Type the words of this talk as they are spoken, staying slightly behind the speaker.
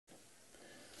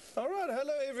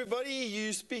Hello everybody,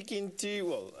 I'm speaking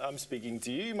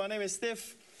to you. My name is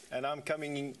Steph and I'm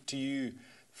coming to you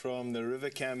from the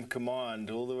River Cam Command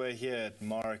all the way here at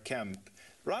Mara Camp,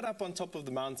 right up on top of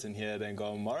the mountain here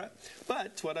at Mara.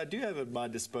 But what I do have at my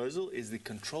disposal is the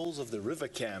controls of the river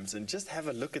cams, and just have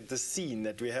a look at the scene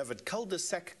that we have at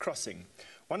Cul-de-sac Crossing,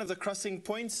 one of the crossing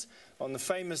points on the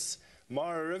famous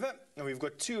Mara River, and we've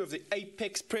got two of the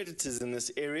apex predators in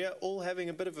this area, all having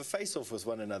a bit of a face-off with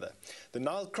one another. The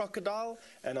Nile crocodile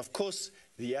and, of course,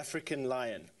 the African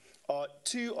lion are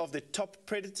two of the top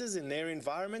predators in their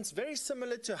environments, very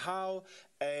similar to how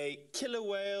a killer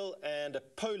whale and a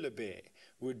polar bear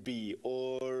would be,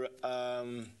 or a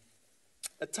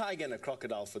tiger and a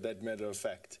crocodile, for that matter of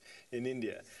fact, in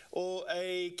India, or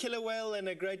a killer whale and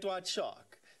a great white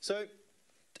shark. So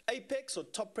apex or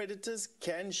top predators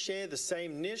can share the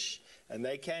same niche and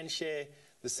they can share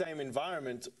the same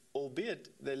environment, albeit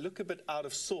they look a bit out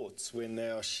of sorts when they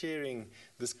are sharing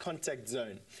this contact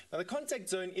zone. Now the contact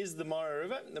zone is the Mara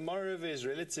River. The Mara River is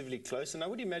relatively close, and I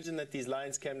would imagine that these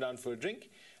lions came down for a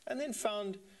drink and then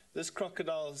found this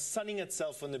crocodile sunning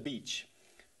itself on the beach.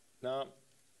 Now,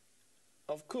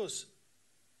 of course,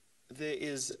 there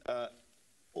is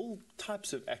all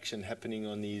types of action happening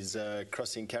on these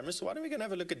crossing cameras. So why don't we go and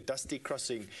have a look at Dusty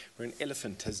Crossing, where an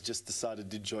elephant has just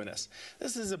decided to join us.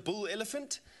 This is a bull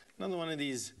elephant, another one of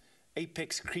these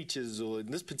apex creatures, or in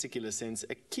this particular sense,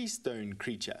 a keystone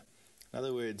creature. In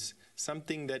other words,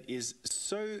 something that is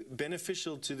so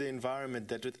beneficial to the environment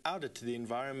that without it, the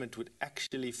environment would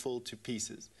actually fall to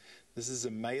pieces. This is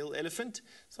a male elephant.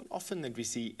 It's not often that we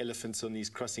see elephants on these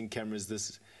crossing cameras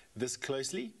this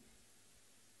closely.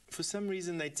 For some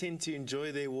reason, they tend to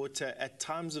enjoy their water at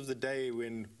times of the day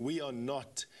when we are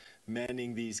not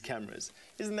manning these cameras.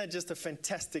 Isn't that just a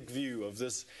fantastic view of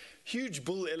this huge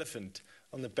bull elephant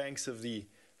on the banks of the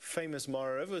famous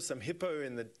Mara River, with some hippo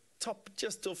in the top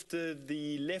just off to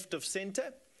the left of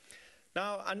center?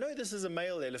 Now, I know this is a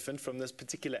male elephant from this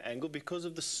particular angle because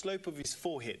of the slope of his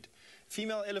forehead.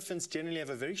 Female elephants generally have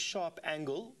a very sharp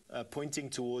angle pointing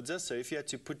towards us. So if you had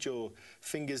to put your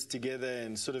fingers together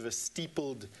in sort of a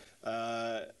steepled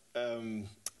manner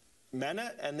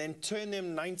and then turn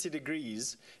them 90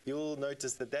 degrees, you'll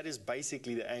notice that that is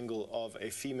basically the angle of a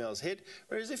female's head.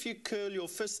 Whereas if you curl your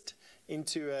fist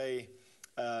into a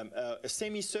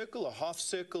semicircle or half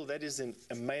circle, that is in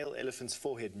a male elephant's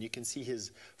forehead, and you can see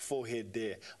his forehead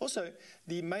there. Also,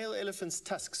 the male elephant's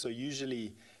tusks are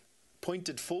usually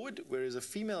pointed forward, whereas a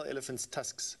female elephant's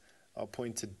tusks are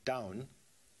pointed down,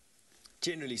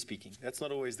 generally speaking. That's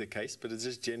not always the case, but it's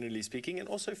just generally speaking. And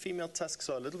also female tusks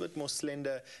are a little bit more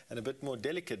slender and a bit more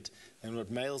delicate than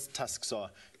what male's tusks are,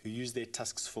 who use their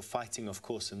tusks for fighting, of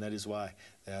course, and that is why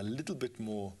they are a little bit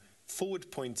more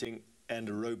forward pointing and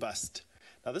robust.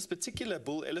 Now, this particular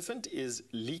bull elephant is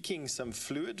leaking some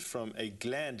fluid from a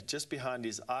gland just behind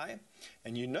his eye.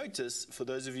 And you notice, for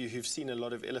those of you who've seen a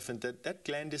lot of elephant, that that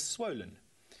gland is swollen.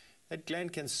 That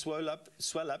gland can swell up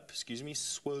to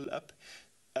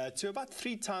about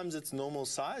 3 times its normal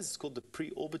size. It's called the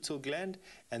preorbital gland.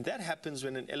 And that happens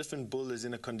when an elephant bull is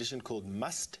in a condition called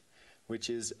must,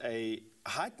 which is a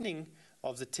heightening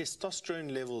of the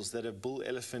testosterone levels that a bull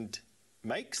elephant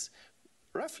makes,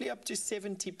 roughly up to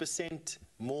 70%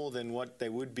 more than what they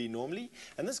would be normally.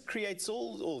 And this creates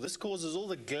this causes all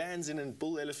the glands in a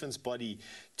bull elephant's body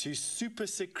to super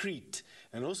secrete,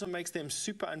 and also makes them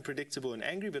super unpredictable and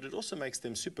angry, but it also makes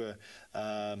them super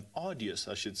arduous,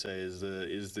 I should say. Is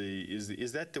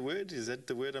that the word? Is that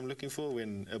the word I'm looking for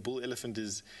when a bull elephant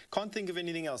can't think of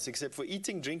anything else except for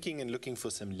eating, drinking, and looking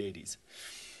for some ladies.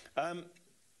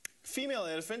 Female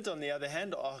elephant, on the other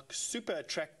hand, are super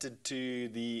attracted to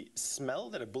the smell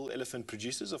that a bull elephant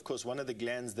produces. Of course, one of the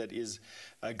glands that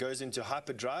goes into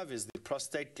hyperdrive is the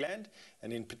prostate gland,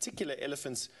 and in particular,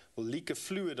 elephants will leak a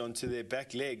fluid onto their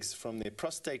back legs from their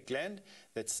prostate gland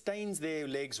that stains their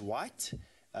legs white.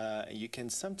 You can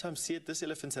sometimes see it. This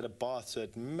elephant's had a bath, so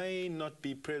it may not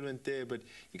be prevalent there, but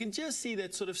you can just see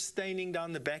that sort of staining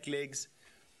down the back legs.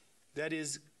 That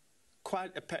is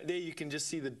there you can just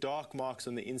see the dark marks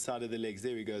on the inside of the legs.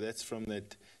 There we go. That's from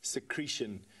that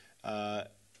secretion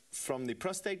from the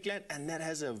prostate gland, and that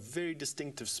has a very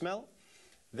distinctive smell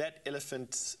that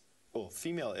elephants, or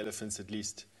female elephants at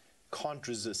least, can't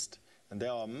resist, and they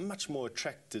are much more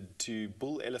attracted to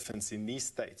bull elephants in these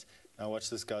states. Now watch,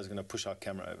 this guy's going to push our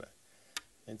camera over.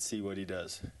 Let's see what he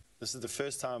does. This is the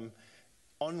first time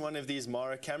on one of these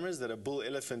Mara cameras that a bull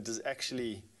elephant is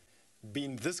actually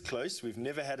been this close. We've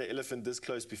never had an elephant this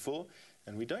close before,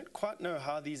 and we don't quite know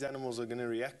how these animals are going to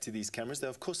react to these cameras. They're,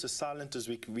 of course, as silent as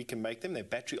we can make them. They're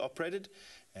battery operated,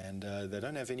 and they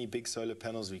don't have any big solar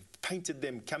panels. We painted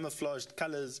them camouflaged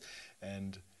colors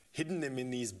and hidden them in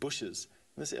these bushes.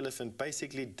 This elephant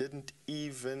basically didn't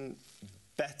even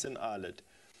bat an eyelid.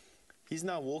 He's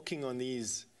now walking on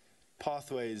these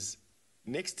pathways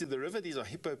next to the river. These are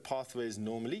hippo pathways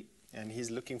normally, and he's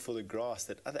looking for the grass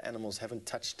that other animals haven't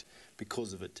touched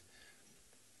because of it.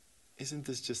 Isn't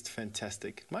this just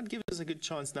fantastic? Might give us a good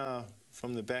chance now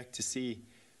from the back to see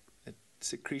a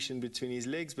secretion between his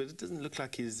legs, but it doesn't look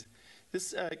like his...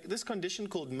 This condition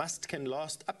called must can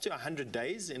last up to 100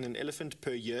 days in an elephant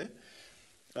per year.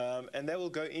 And they will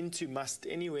go into must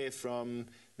anywhere from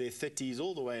their 30s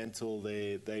all the way until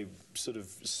they sort of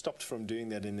stopped from doing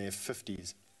that in their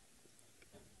 50s.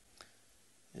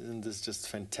 Isn't this just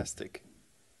fantastic?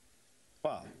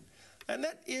 Wow. And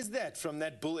that is that from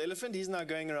that bull elephant. He's now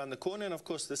going around the corner, and of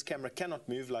course this camera cannot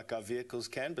move like our vehicles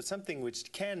can, but something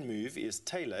which can move is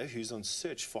Taylor, who's on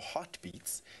search for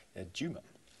heartbeats at Djuma.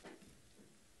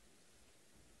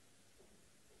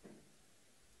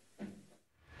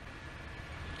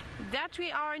 That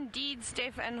we are indeed,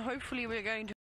 Steph, and hopefully we're going to